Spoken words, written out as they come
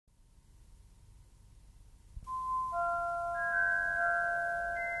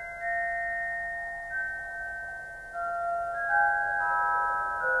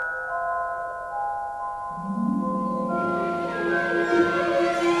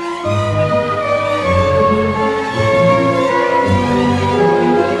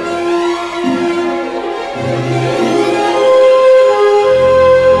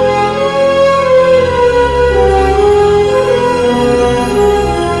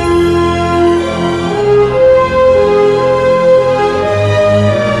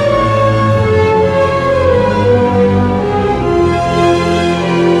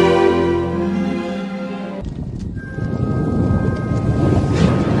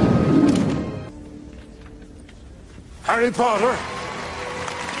Harry Potter.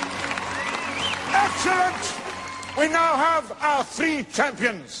 Excellent! We now have our 3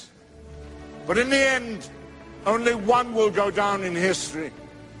 champions. But in the end, only one will go down in history.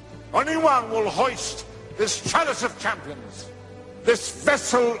 Only one will hoist this chalice of champions, this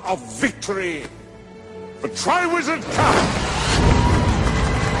vessel of victory. The Triwizard Cup!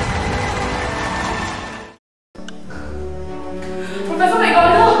 Professor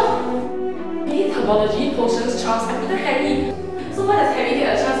Macgonagall! Be Herbology, Potions, Charms, and Peter Harry. So why does Harry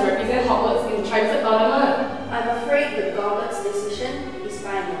get a chance to represent Hogwarts in the Triwizard Tournament? I'm afraid the Goblet's decision is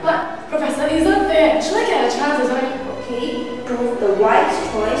final. But, Professor, isn't fair. Should I get a chance as well? Okay, prove the wise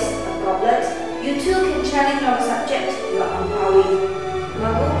choice of Goblet. You two can challenge on the subject you are on par with.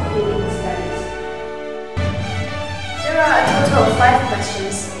 Muggle Feeling Studies. There are a total of 5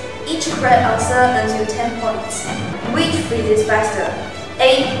 questions. Each correct answer earns you 10 points. Which freezes faster?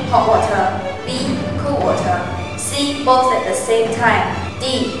 A. Hot water. B. Cold water. C. Both at the same time.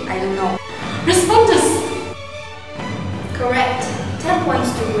 D. I don't know. Responders! Correct. 10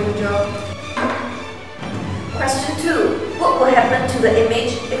 points to Granger. Question 2. What will happen to the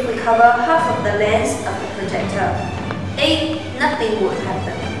image if we cover half of the lens of the projector? A. Nothing would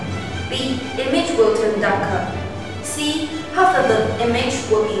happen. B. Image will turn darker. C. Half of the image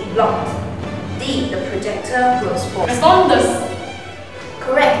will be blocked. D. The projector will spoil. Responders!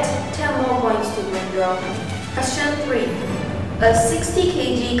 Correct. 10 more points to Granger. Question 3. A 60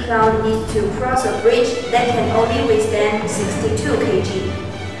 kg clown needs to cross a bridge that can only withstand 62 kg.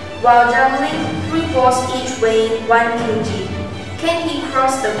 While juggling 3 balls each weighing 1 kg, can he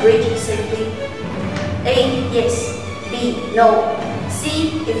cross the bridge safely? A. Yes. B. No.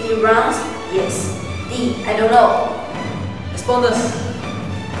 C. If he runs, yes. D. I don't know. Responders!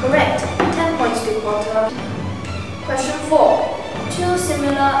 Correct. 10 points to Potter. Question 4. 2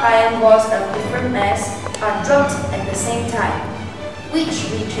 similar iron balls of different mass are dropped at the same time.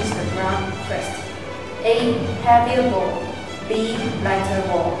 Which reaches the ground first? A. Heavier ball. B. Lighter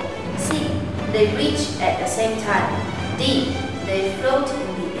ball. C. They reach at the same time. D. They float in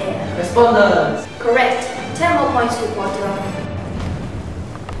the air. Responders! Correct. 10 more points to Potter.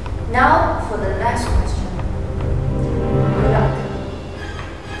 Now for the last question. Good luck.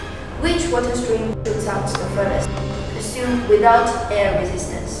 Which water stream shoots out the furthest? Assume without air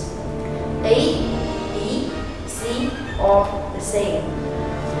resistance. A, B, C, or the same?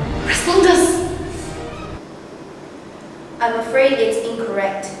 Responders! I'm afraid it's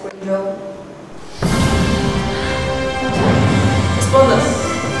incorrect, Granger. Responders!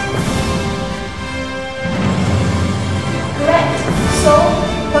 Correct. So,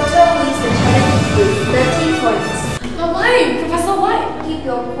 Potter wins the challenge with 30 points. But why? Professor, why? Keep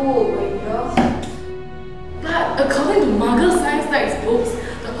your cool, Granger. But according to Muggle science textbooks,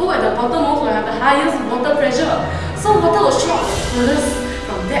 the hole at the bottommost will have the highest water pressure. So water will shoot furthest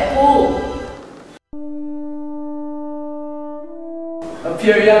from that hole.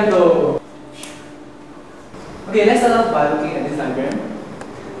 Aperianto. Okay, let's start off by looking at this diagram.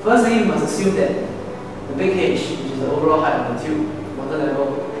 Firstly, we must assume that the big H, which is the overall height of the tube, water level,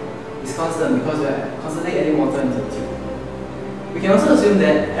 is constant because we are constantly adding water into the tube. We can also assume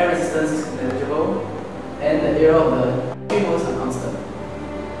that air resistance is negligible and the area of the 3 holes are constant.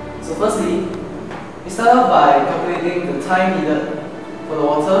 So firstly, we start off by calculating the time needed for the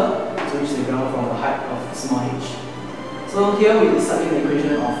water to reach the ground from the height of small h. So here we submit the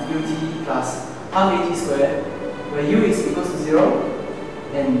equation of ut plus half at squared, where u is equal to 0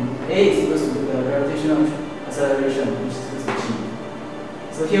 and a is equal to the gravitational acceleration, which is equal to g.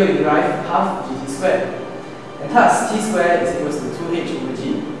 So here we derive half gt squared, and thus t squared is equal to 2h over g.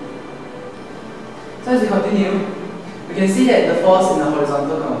 So as we continue, we can see that the force in the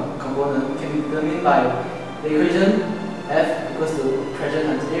horizontal component can be determined by the equation F equals to pressure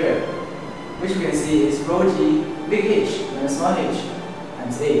times area, which we can see is rho g big H minus small h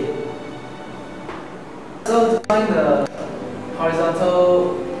times A. So to find the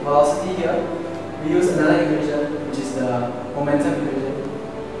horizontal velocity here, we use another equation, which is the momentum equation.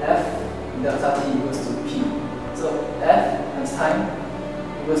 F delta t equals to P. So F times time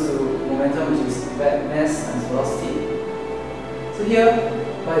equals to momentum, which is mass times velocity. So here,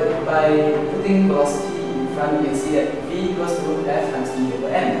 by putting velocity in front, we can see that V equals to F times d over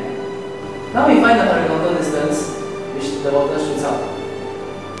m. Now we find the horizontal distance which the water shoots out.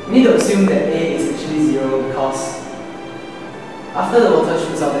 We need to assume that A is actually 0 because after the water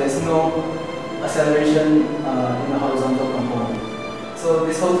shoots out, there is no acceleration in the horizontal component. So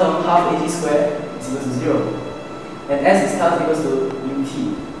this whole term, half at squared, is equal to 0. And S is thus equals to ut.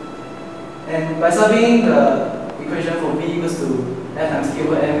 And by subbing the equation for V equals to F times T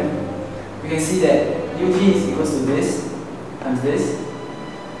over m, we can see that ut is equals to this times this,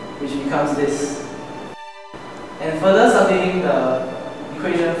 which becomes this. And further substituting the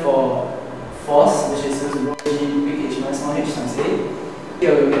equation for force, which is equal to rho g big H minus small h times A,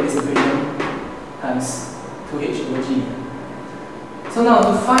 here we will get this equation times 2h over g. So now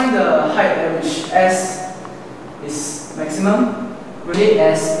to find the height at which s is maximum, relate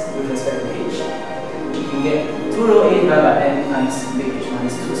s with respect to h. You can get 2 rho a divided by n times big H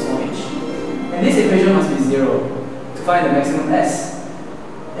minus 2 small h. And this equation must be 0 to find the maximum s.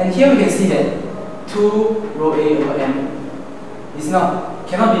 And here we can see that 2 rho a over m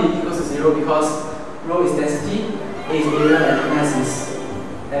cannot be equal to 0 because rho is density, a is area, and mass is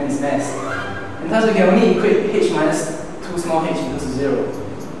m is mass. And thus we can only equate h minus 2 small h equals to 0.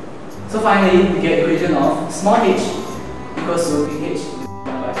 So finally we get equation of small h equals to big H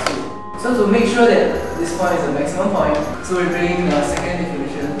divided by 2. So to make sure that this point is the maximum point, so we bring in the second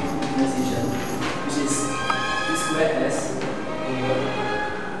differentiation, which is d squared s over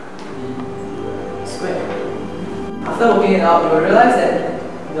d squared. After working it out, you will realize that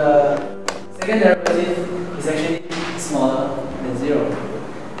the second derivative is actually smaller than 0.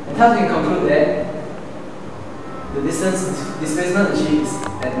 And thus we can conclude that the displacement achieved is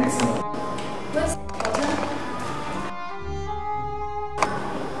at maximum.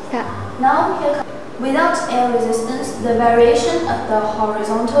 Now, without air resistance, the variation of the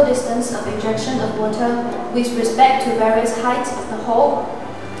horizontal distance of ejection of water with respect to various heights of the hole,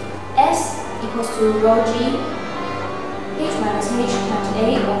 S equals to rho g h minus h times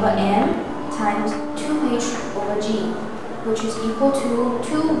A over n times 2h over g, which is equal to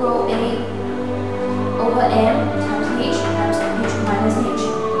 2 rho A over m times h minus h.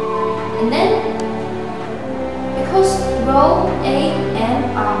 And then, because rho, a,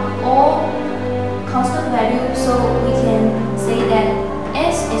 n are all constant value, so we can say that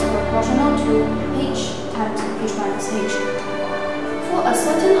S is proportional to h times h minus h. For a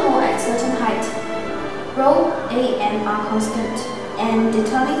certain hole at certain height, rho, a, n are constant, and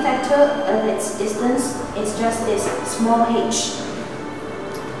determining factor of its distance is just this small h.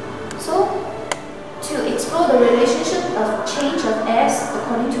 So, to explore the relationship of change of S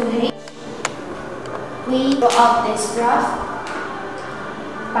according to h, we draw out this graph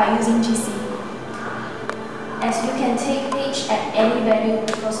by using GC. As you can take h at any value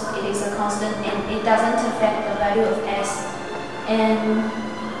because it is a constant and it doesn't affect the value of S, and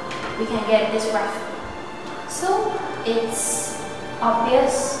we can get this graph. So it's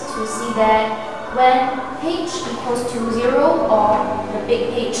obvious to see that when h equals to 0 or the big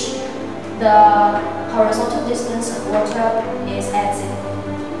H, the horizontal distance of water is at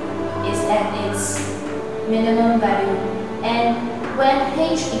its minimum value, and when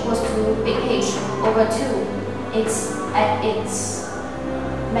h equals to big H over 2, it's at its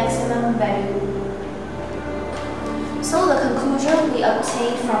maximum value. So the conclusion we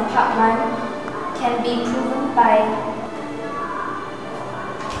obtained from part 1 can be proven by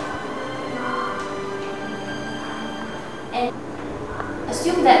and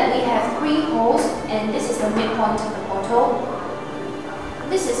assume that we have 3 holes and this is the midpoint of the bottle.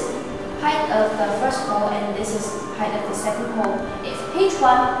 This is height of the first hole and this is height of the second hole. If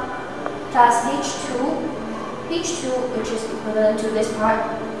h1 plus h2, which is equivalent to this part,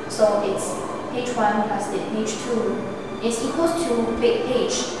 so it's h1 plus the h2 is equals to big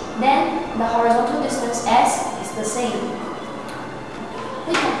H, then the horizontal distance S is the same.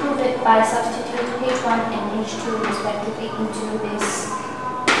 We can prove it by substituting h1 and h2 respectively into this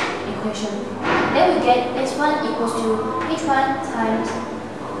equation. Then we get s1 equals to h1 times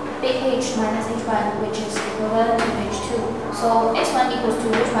big H minus h1, which is equivalent to h2. So s1 equals to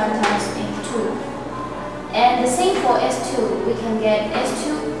h1 times h2. And the same for s2. We can get s2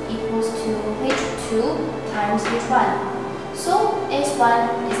 equals to h2 times h1. So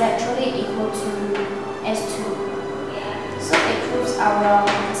s1 is actually equal to s2. So it proves our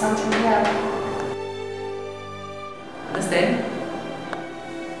assumption here. Understand?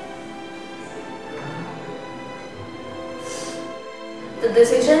 The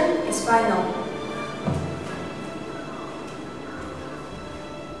decision is final.